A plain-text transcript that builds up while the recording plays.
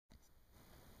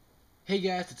Hey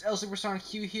guys, it's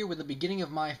Q here with the beginning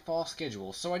of my fall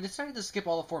schedule. So I decided to skip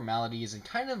all the formalities and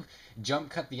kind of jump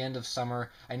cut the end of summer.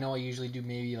 I know I usually do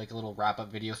maybe like a little wrap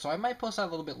up video, so I might post that a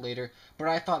little bit later, but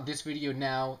I thought this video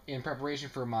now, in preparation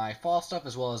for my fall stuff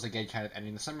as well as again kind of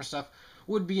ending the summer stuff,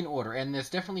 would be in order. And this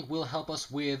definitely will help us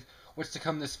with what's to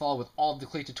come this fall with all of the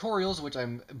clay tutorials, which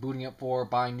I'm booting up for,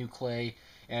 buying new clay,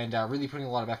 and really putting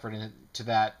a lot of effort into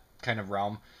that kind of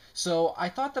realm. So I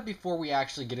thought that before we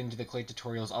actually get into the clay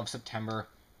tutorials of September,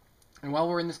 and while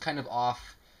we're in this kind of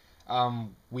off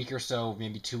week or so,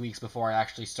 maybe 2 weeks before I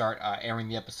actually start airing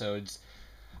the episodes,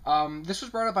 this was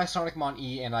brought up by Sonic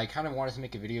E, and I kind of wanted to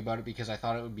make a video about it because I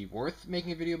thought it would be worth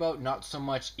making a video about, not so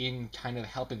much in kind of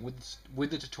helping with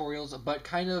the tutorials, but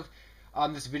kind of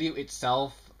this video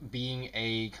itself being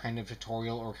a kind of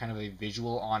tutorial or kind of a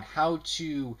visual on how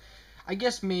to, I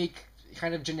guess, make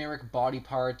kind of generic body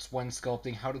parts when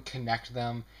sculpting, how to connect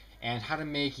them, and how to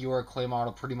make your clay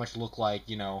model pretty much look like,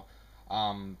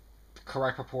 um,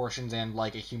 correct proportions and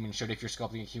like a human should if you're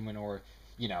sculpting a human, or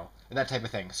that type of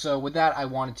thing. So with that, I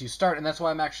wanted to start, and that's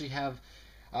why I'm actually have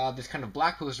this kind of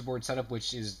black poster board setup,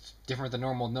 which is different than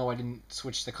normal. No, I didn't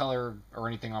switch the color or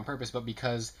anything on purpose, but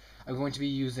because I'm going to be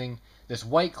using this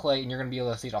white clay, and you're going to be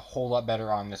able to see it a whole lot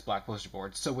better on this black poster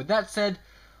board. So with that said,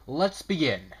 let's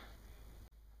begin.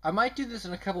 I might do this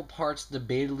in a couple parts,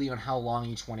 debatably on how long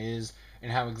each one is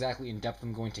and how exactly in depth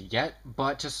I'm going to get.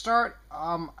 But to start,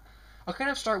 I'll kind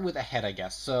of start with a head, I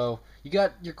guess. So you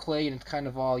got your clay and it's kind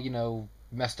of all,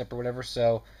 messed up or whatever.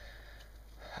 So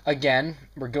again,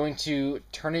 we're going to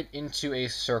turn it into a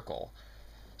circle.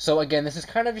 So again, this is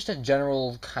kind of just a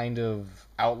general kind of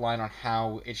outline on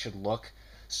how it should look.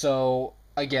 So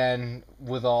again,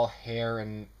 with all hair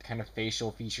and kind of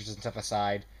facial features and stuff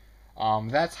aside,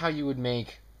 that's how you would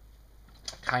make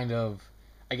kind of,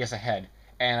 I guess, a head.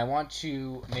 And I want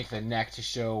to make the neck to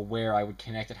show where I would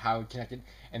connect it, how I would connect it,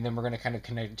 and then we're going to kind of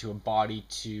connect it to a body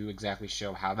to exactly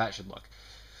show how that should look.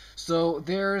 So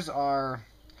there's our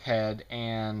head,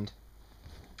 and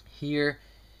here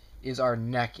is our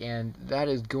neck, and that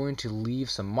is going to leave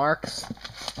some marks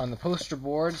on the poster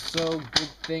board, so good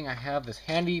thing I have this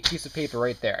handy piece of paper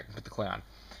right there I can put the clay on.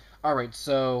 Alright,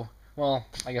 so, well,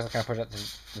 I guess I'll kind of push that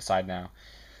to the side now.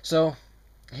 So,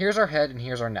 here's our head and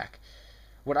here's our neck.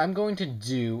 What I'm going to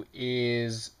do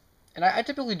is, and I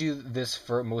typically do this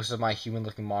for most of my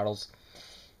human-looking models,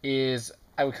 is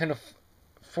I would kind of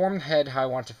form the head how I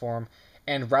want to form,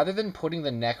 and rather than putting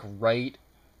the neck right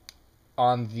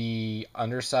on the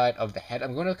underside of the head,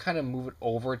 I'm going to kind of move it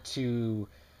over to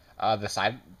the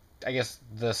side, I guess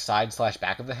the side slash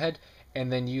back of the head,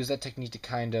 and then use that technique to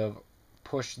kind of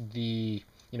push the,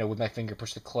 with my finger,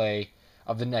 push the clay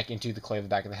of the neck into the clay of the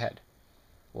back of the head,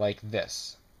 like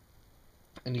this.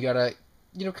 And you gotta,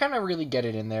 kind of really get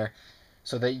it in there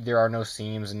so that there are no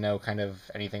seams and no kind of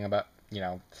anything about,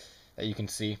 that you can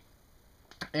see.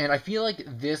 And I feel like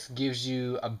this gives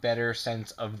you a better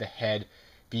sense of the head,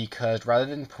 because rather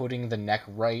than putting the neck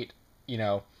right,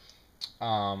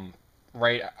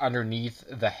 right underneath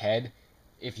the head,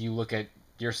 if you look at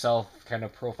yourself kind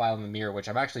of profile in the mirror, which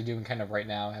I'm actually doing kind of right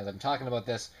now as I'm talking about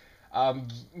this,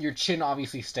 your chin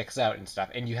obviously sticks out and stuff,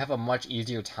 and you have a much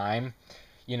easier time,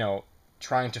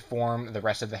 trying to form the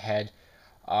rest of the head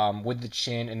with the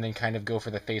chin, and then kind of go for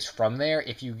the face from there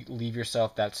if you leave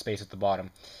yourself that space at the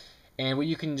bottom. And what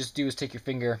you can just do is take your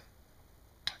finger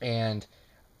and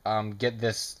get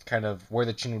this kind of where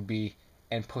the chin would be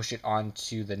and push it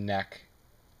onto the neck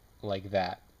like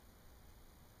that,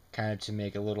 kind of to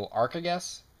make a little arc, I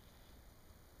guess.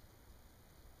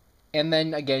 And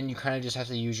then again, you kind of just have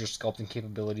to use your sculpting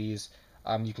capabilities.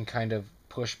 You can kind of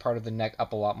push part of the neck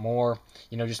up a lot more.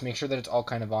 Just make sure that it's all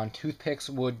kind of on. Toothpicks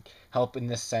would help in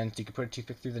this sense. You could put a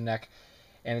toothpick through the neck,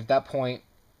 and at that point,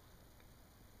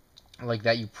 like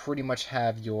that, you pretty much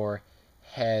have your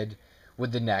head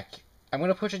with the neck. I'm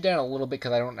going to push it down a little bit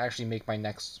because I don't actually make my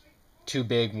necks too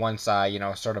big once I,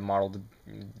 start a model,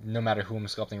 no matter who I'm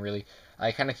sculpting, really.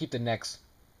 I kind of keep the necks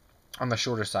on the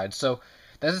shorter side. So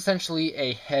that's essentially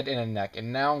a head and a neck.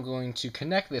 And now I'm going to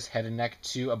connect this head and neck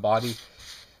to a body.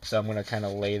 So I'm going to kind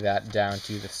of lay that down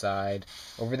to the side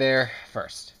over there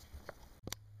first.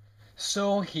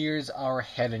 So here's our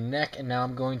head and neck, and now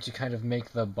I'm going to kind of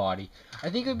make the body. I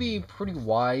think it would be pretty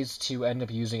wise to end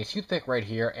up using a toothpick right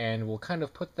here, and we'll kind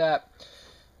of put that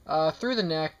through the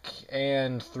neck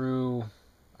and through,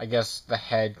 I guess, the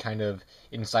head, kind of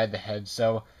inside the head.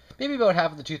 So maybe about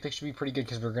half of the toothpick should be pretty good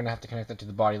because we're going to have to connect that to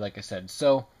the body, like I said.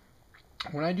 So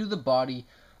when I do the body,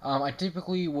 I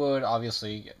typically would,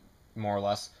 obviously, more or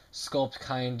less, sculpt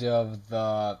kind of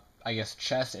the, I guess,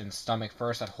 chest and stomach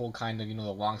first, that whole kind of, the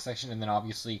long section, and then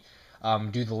obviously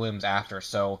do the limbs after.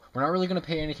 So we're not really going to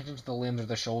pay any attention to the limbs or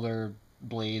the shoulder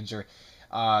blades or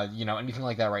anything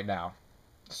like that right now.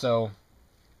 So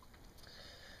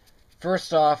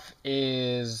first off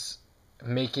is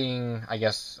making, I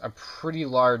guess, a pretty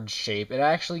large shape. And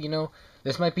actually,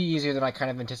 this might be easier than I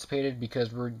kind of anticipated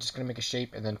because we're just going to make a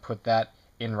shape and then put that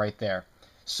in right there.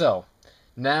 So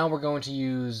now we're going to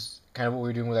use kind of what we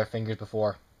were doing with our fingers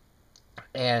before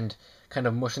and kind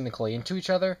of mushing the clay into each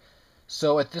other.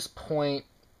 So at this point,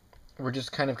 we're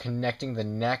just kind of connecting the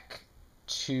neck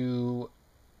to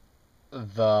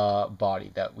the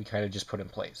body that we kind of just put in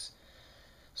place.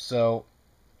 So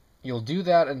you'll do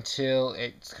that until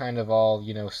it's kind of all,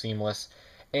 seamless.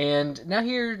 And now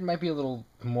here might be a little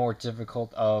more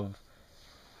difficult of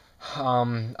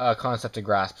a concept to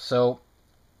grasp. So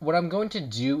what I'm going to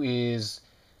do is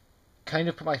kind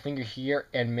of put my finger here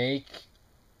and make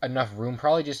enough room,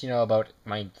 probably just, about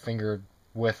my finger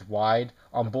width wide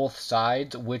on both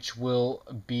sides, which will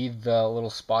be the little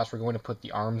spots we're going to put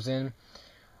the arms in.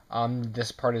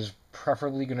 This part is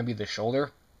preferably going to be the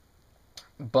shoulder.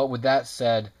 But with that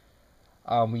said,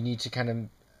 we need to kind of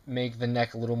make the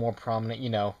neck a little more prominent,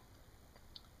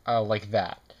 like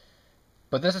that.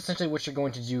 But that's essentially what you're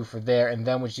going to do for there, and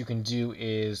then what you can do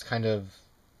is kind of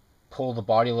pull the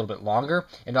body a little bit longer,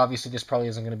 and obviously this probably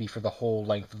isn't going to be for the whole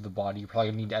length of the body. You're probably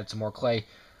going to need to add some more clay,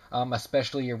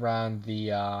 especially around the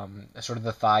sort of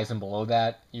the thighs and below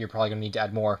that. You're probably going to need to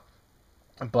add more.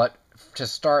 But to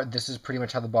start, this is pretty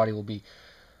much how the body will be.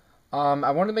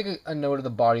 I want to make a note of the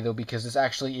body, though, because this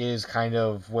actually is kind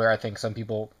of where I think some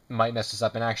people might mess this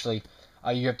up, and actually,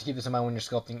 you have to keep this in mind when you're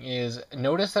sculpting, is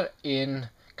notice that in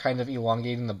kind of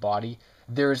elongating the body,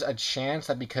 there's a chance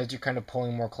that because you're kind of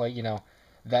pulling more clay,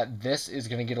 that this is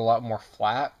going to get a lot more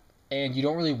flat, and you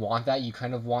don't really want that. You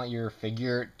kind of want your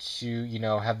figure to,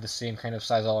 have the same kind of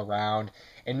size all around,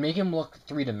 and make him look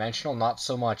three-dimensional, not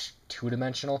so much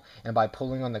two-dimensional, and by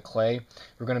pulling on the clay,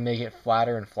 we're going to make it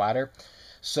flatter and flatter.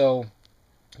 So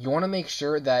you want to make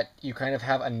sure that you kind of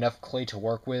have enough clay to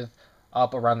work with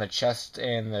up around the chest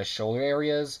and the shoulder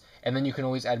areas, and then you can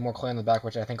always add more clay on the back,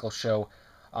 which I think I'll show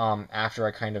after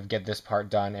I kind of get this part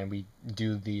done and we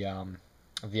do the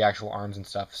actual arms and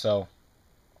stuff. So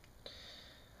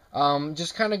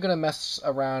just kind of going to mess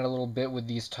around a little bit with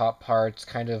these top parts,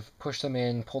 kind of push them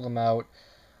in, pull them out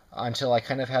until I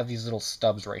kind of have these little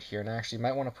stubs right here. And I actually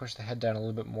might want to push the head down a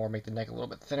little bit more, make the neck a little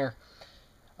bit thinner.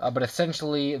 But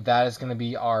essentially, that is going to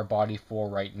be our body for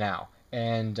right now.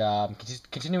 And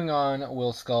continuing on,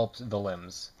 we'll sculpt the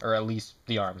limbs, or at least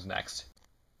the arms next.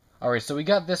 Alright, so we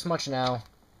got this much now.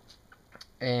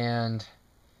 And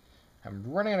I'm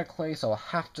running out of clay, so I'll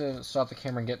have to stop the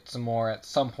camera and get some more at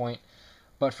some point.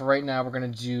 But for right now, we're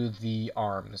going to do the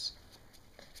arms.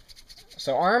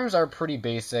 So arms are pretty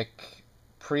basic.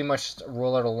 Pretty much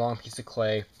roll out a long piece of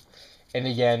clay. And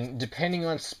again, depending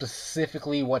on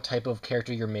specifically what type of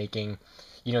character you're making,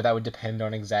 that would depend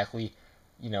on exactly,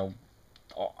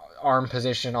 arm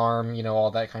position,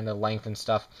 all that kind of length and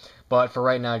stuff. But for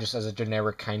right now, just as a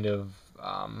generic kind of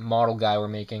model guy we're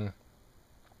making,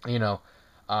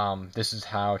 this is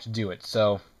how to do it.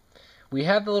 So we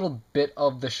have the little bit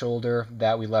of the shoulder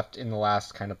that we left in the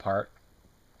last kind of part.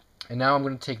 And now I'm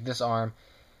going to take this arm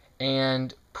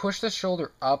and push the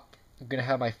shoulder up. I'm going to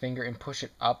have my finger and push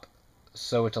it up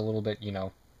so it's a little bit,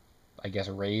 I guess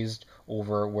raised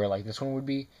over where like this one would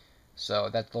be. So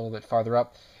that's a little bit farther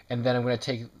up. And then I'm going to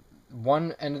take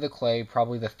one end of the clay,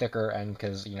 probably the thicker end,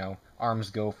 because, arms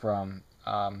go from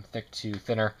thick to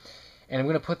thinner. And I'm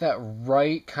going to put that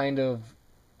right kind of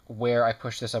where I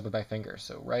push this up with my finger.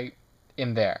 So right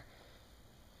in there.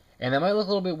 And that might look a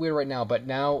little bit weird right now, but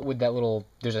now with that little,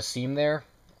 there's a seam there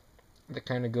that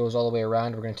kind of goes all the way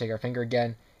around. We're going to take our finger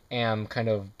again and kind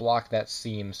of block that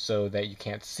seam so that you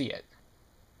can't see it.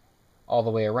 All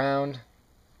the way around.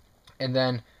 And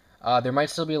then there might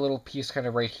still be a little piece kind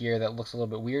of right here that looks a little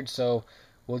bit weird, so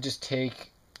we'll just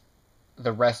take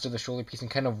the rest of the shoulder piece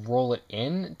and kind of roll it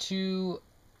in to,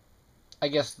 I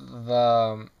guess,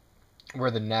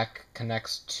 where the neck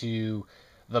connects to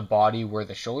the body where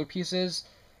the shoulder piece is.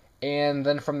 And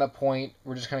then from that point,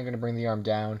 we're just kind of going to bring the arm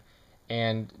down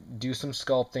and do some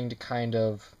sculpting to kind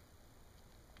of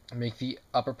make the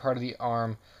upper part of the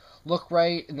arm look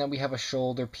right, and then we have a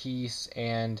shoulder piece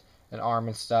and an arm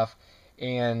and stuff.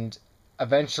 And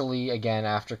eventually, again,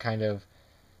 after kind of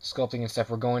sculpting and stuff,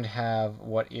 we're going to have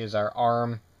what is our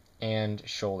arm and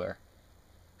shoulder.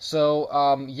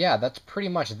 So, yeah, that's pretty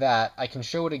much that. I can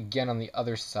show it again on the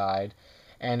other side.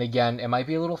 And again, it might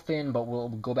be a little thin, but we'll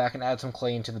go back and add some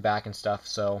clay into the back and stuff.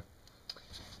 So,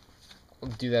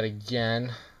 we'll do that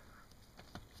again.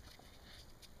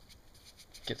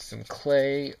 get some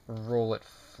clay, roll it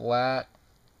flat.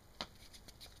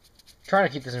 Trying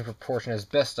to keep this in proportion as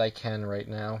best I can right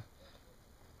now.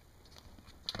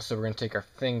 So we're going to take our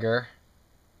finger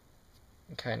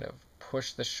and kind of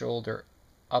push the shoulder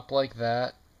up like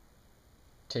that.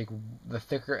 Take the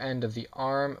thicker end of the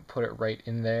arm, put it right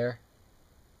in there,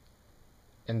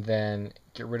 and then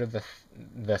get rid of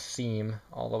the seam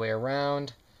all the way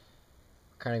around.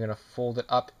 Kind of going to fold it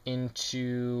up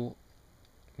into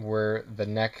where the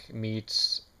neck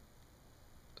meets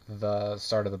the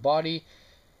start of the body,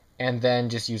 and then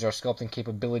just use our sculpting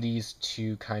capabilities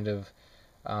to kind of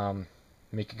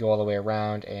make it go all the way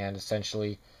around and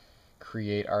essentially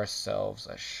create ourselves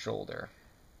a shoulder.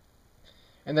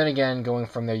 And then again, going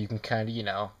from there, you can kind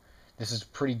of, this is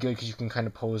pretty good because you can kind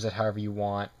of pose it however you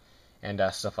want and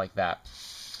stuff like that.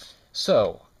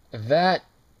 So that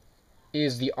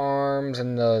is the arms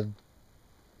and the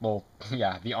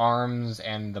arms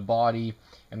and the body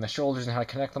and the shoulders and how to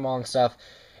connect them all and stuff.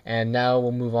 And now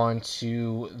we'll move on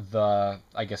to the,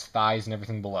 thighs and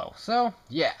everything below. So,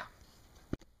 yeah.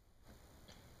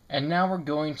 And now we're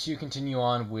going to continue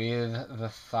on with the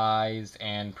thighs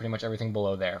and pretty much everything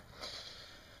below there.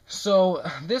 So,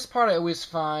 this part I always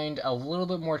find a little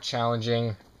bit more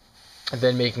challenging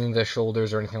than making the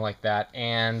shoulders or anything like that.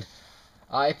 And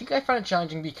I think I find it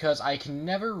challenging because I can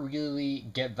never really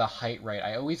get the height right.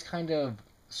 I always kind of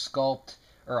sculpt,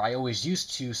 or I always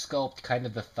used to sculpt kind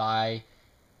of the thigh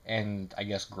and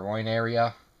groin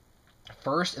area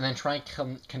first, and then try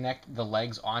and connect the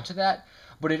legs onto that.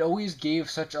 But it always gave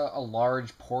such a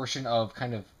large portion of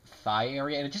kind of thigh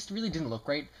area, and it just really didn't look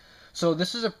right. So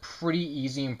this is a pretty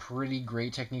easy and pretty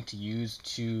great technique to use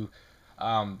to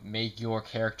make your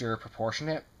character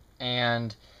proportionate,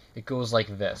 and it goes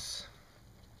like this.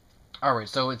 Alright,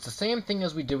 so it's the same thing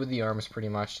as we did with the arms pretty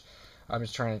much. I'm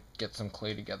just trying to get some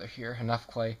clay together here, enough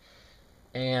clay.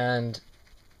 And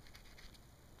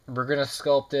we're going to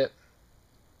sculpt it,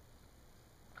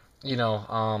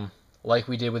 like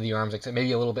we did with the arms, except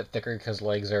maybe a little bit thicker because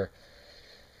legs are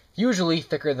usually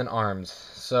thicker than arms.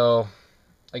 So,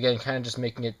 again, kind of just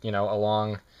making it, a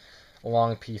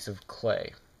long piece of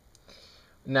clay.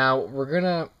 Now, we're going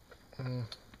to,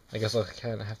 I guess I'll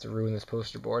kind of have to ruin this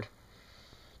poster board.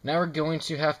 Now we're going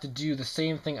to have to do the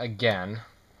same thing again.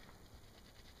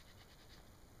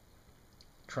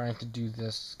 Trying to do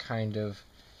this kind of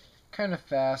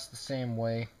fast, the same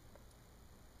way.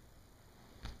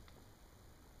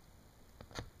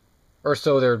 Or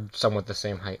so they're somewhat the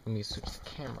same height. Let me switch the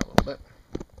camera a little bit.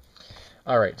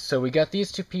 Alright, so we got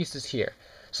these two pieces here.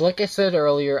 So like I said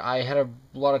earlier, I had a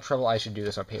lot of trouble. I should do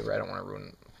this on paper. I don't want to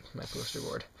ruin my poster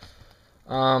board.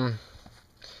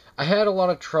 I had a lot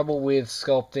of trouble with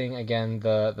sculpting, again,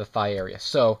 the thigh area.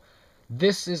 So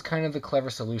this is kind of the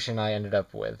clever solution I ended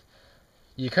up with.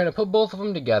 You kind of put both of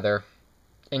them together,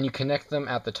 and you connect them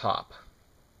at the top.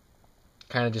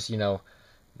 Kind of just,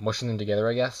 mushing them together,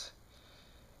 I guess.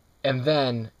 And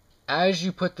then, as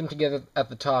you put them together at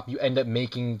the top, you end up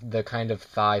making the kind of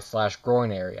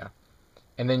thigh/groin area.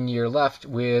 And then you're left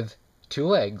with two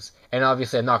legs. And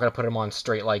obviously, I'm not going to put them on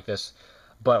straight like this.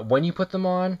 But when you put them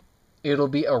on, it'll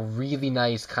be a really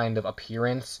nice kind of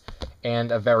appearance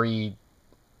and a very,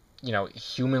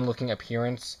 human-looking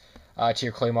appearance to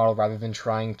your clay model rather than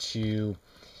trying to,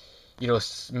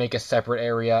 make a separate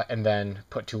area and then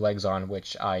put two legs on,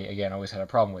 which I, again, always had a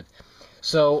problem with.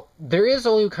 So there is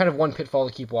only kind of one pitfall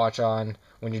to keep watch on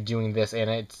when you're doing this, and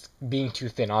it's being too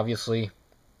thin. Obviously,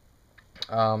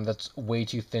 that's way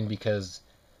too thin because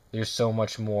there's so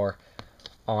much more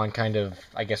on kind of,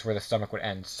 where the stomach would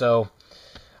end. So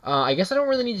I guess I don't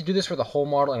really need to do this for the whole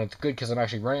model, and it's good because I'm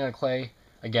actually running out of clay.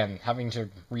 Again, having to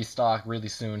restock really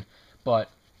soon.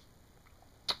 But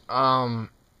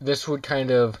this would kind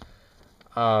of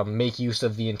make use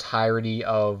of the entirety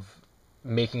of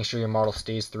making sure your model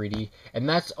stays 3D. And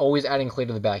that's always adding clay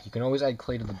to the back. You can always add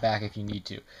clay to the back if you need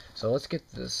to. So let's get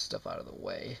this stuff out of the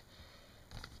way.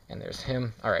 And there's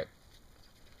him. Alright.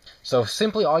 So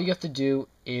simply all you have to do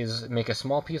is make a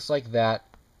small piece like that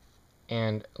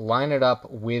and line it up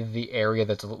with the area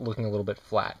that's looking a little bit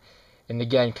flat. And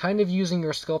again, kind of using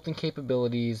your sculpting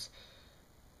capabilities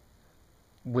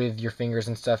with your fingers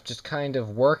and stuff, just kind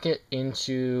of work it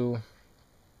into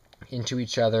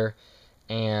each other,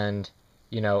 and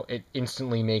it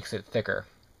instantly makes it thicker.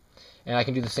 And I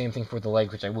can do the same thing for the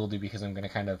legs, which I will do because I'm going to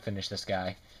kind of finish this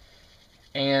guy.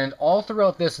 And all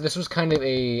throughout this was kind of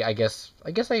a, I guess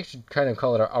I should kind of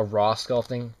call it a raw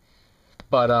sculpting.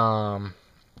 But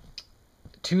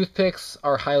toothpicks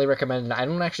are highly recommended. I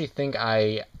don't actually think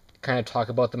I kind of talk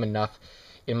about them enough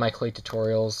in my clay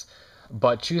tutorials.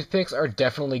 but toothpicks are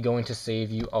definitely going to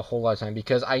save you a whole lot of time,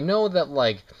 because I know that,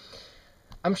 like,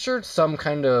 I'm sure some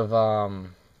kind of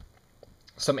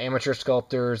some amateur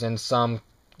sculptors and some,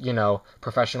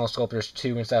 professional sculptors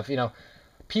too and stuff,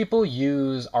 people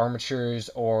use armatures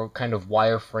or kind of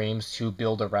wireframes to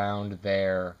build around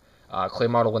their clay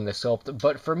model when they sculpt.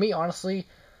 But for me, honestly,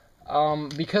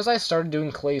 because I started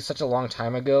doing clay such a long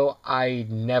time ago, I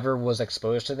never was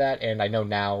exposed to that, and I know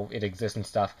now it exists and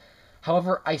stuff.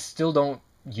 However, I still don't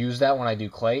use that when I do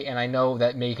clay, and I know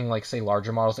that making, like, say,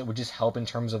 larger models, it would just help in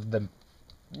terms of the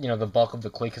bulk of the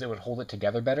clay, because it would hold it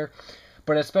together better.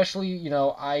 But especially,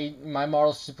 my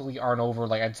models typically aren't over,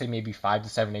 like, I'd say maybe 5 to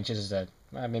 7 inches is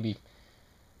maybe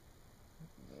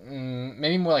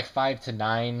more like 5 to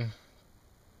 9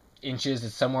 inches.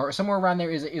 It's somewhere around there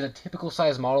is a typical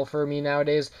size model for me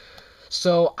nowadays.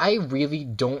 So I really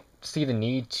don't see the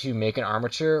need to make an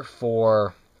armature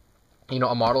for,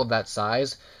 a model of that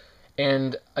size.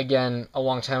 And again, a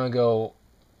long time ago,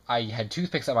 I had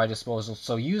toothpicks at my disposal.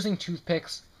 So using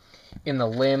toothpicks in the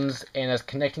limbs and as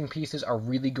connecting pieces are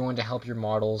really going to help your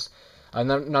models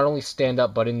not only stand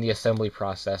up, but in the assembly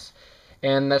process.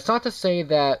 And that's not to say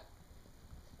that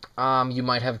you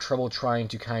might have trouble trying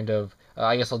to kind of,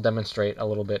 I guess I'll demonstrate a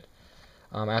little bit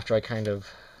after I kind of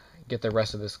get the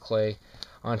rest of this clay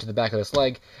onto the back of this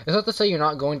leg. It's not to say you're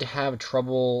not going to have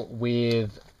trouble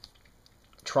with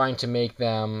trying to make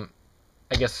them,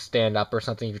 I guess, stand up or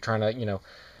something if you're trying to,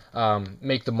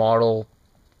 make the model,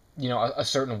 a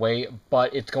certain way,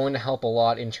 but it's going to help a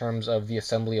lot in terms of the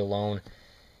assembly alone,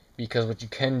 because what you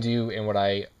can do, and what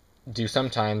I do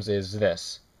sometimes, is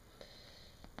this.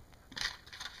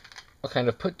 I'll kind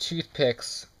of put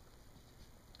toothpicks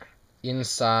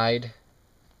inside,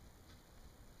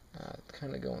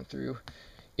 kind of going through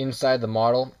inside the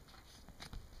model,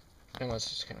 and let's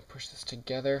just kind of push this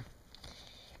together,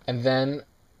 and then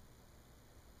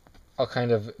I'll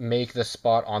kind of make the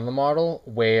spot on the model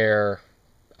where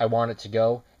I want it to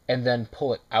go, and then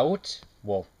pull it out.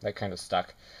 Well, that kind of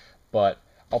stuck, but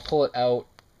I'll pull it out.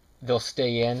 They'll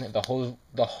stay in.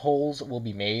 The holes will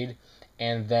be made,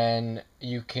 and then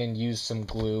you can use some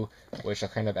glue, which I'll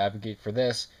kind of advocate for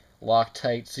this.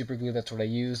 Loctite, super glue, that's what I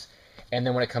use. And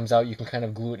then when it comes out, you can kind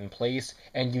of glue it in place,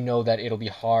 and you know that it'll be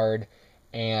hard,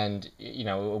 and it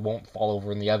won't fall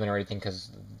over in the oven or anything, because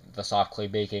the soft clay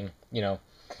baking,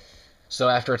 So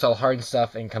after it's all hard and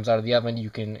stuff and comes out of the oven, you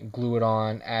can glue it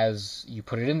on as you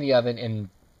put it in the oven, and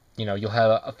you'll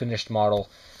have a finished model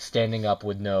standing up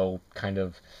with no kind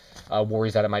of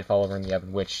worries that it might fall over in the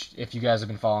oven, which, if you guys have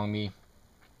been following me,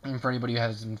 and for anybody who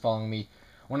hasn't been following me,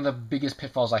 one of the biggest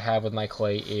pitfalls I have with my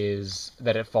clay is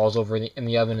that it falls over in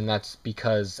the oven, and that's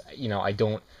because, I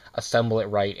don't assemble it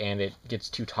right, and it gets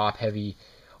too top heavy,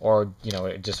 or,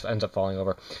 it just ends up falling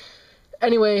over.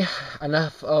 Anyway,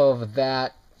 enough of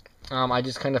that. I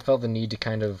just kind of felt the need to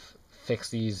kind of fix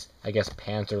these, I guess,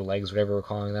 pants or legs, whatever we're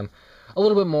calling them, a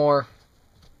little bit more.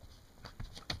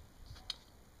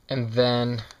 And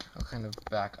then I'll kind of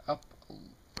back up.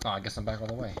 Oh, I guess I'm back all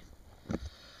the way.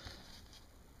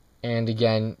 And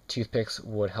again, toothpicks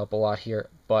would help a lot here,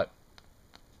 but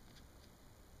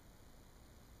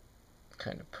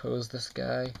kind of pose this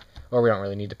guy. Or we don't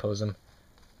really need to pose him.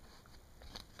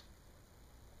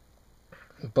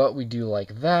 But we do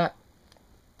like that.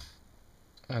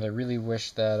 And I really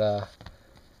wish that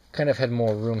kind of had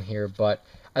more room here, but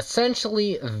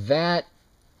essentially that,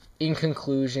 in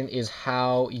conclusion, is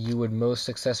how you would most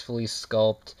successfully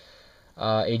sculpt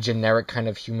a generic kind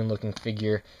of human-looking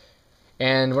figure.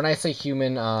 And when I say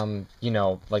human,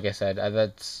 like I said, I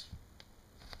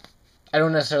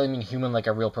don't necessarily mean human like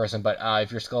a real person, but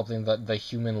if you're sculpting the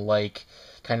human-like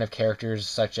kind of characters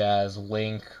such as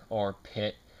Link or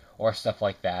Pit or stuff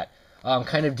like that.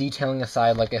 Kind of detailing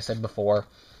aside, like I said before,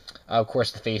 of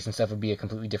course the face and stuff would be a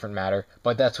completely different matter,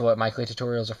 but that's what my clay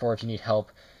tutorials are for if you need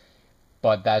help.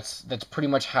 But that's pretty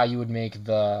much how you would make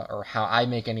or how I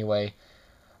make anyway,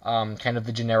 kind of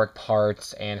the generic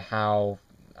parts and how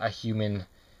a human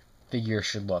figure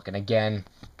should look. And again,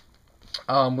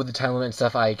 with the time limit and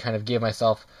stuff, I kind of gave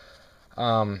myself,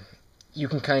 you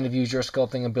can kind of use your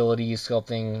sculpting abilities,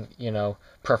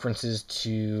 preferences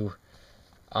to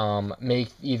make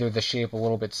either the shape a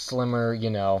little bit slimmer,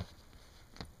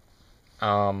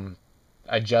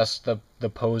 adjust the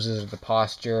poses or the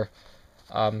posture,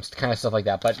 kind of stuff like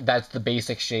that. But that's the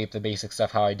basic shape, the basic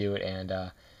stuff, how I do it.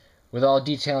 And with all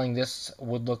detailing, this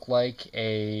would look like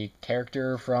a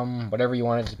character from whatever you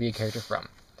want it to be a character from.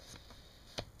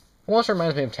 Almost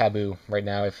reminds me of Taboo right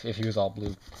now if he was all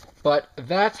blue. But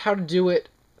that's how to do it.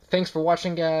 Thanks for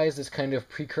watching, guys. This kind of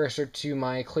precursor to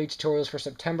my clay tutorials for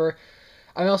September.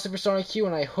 I'm El Supersonic Q,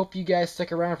 and I hope you guys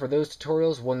stick around for those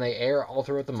tutorials when they air all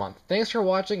throughout the month. Thanks for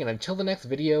watching, and until the next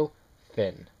video,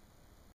 Finn.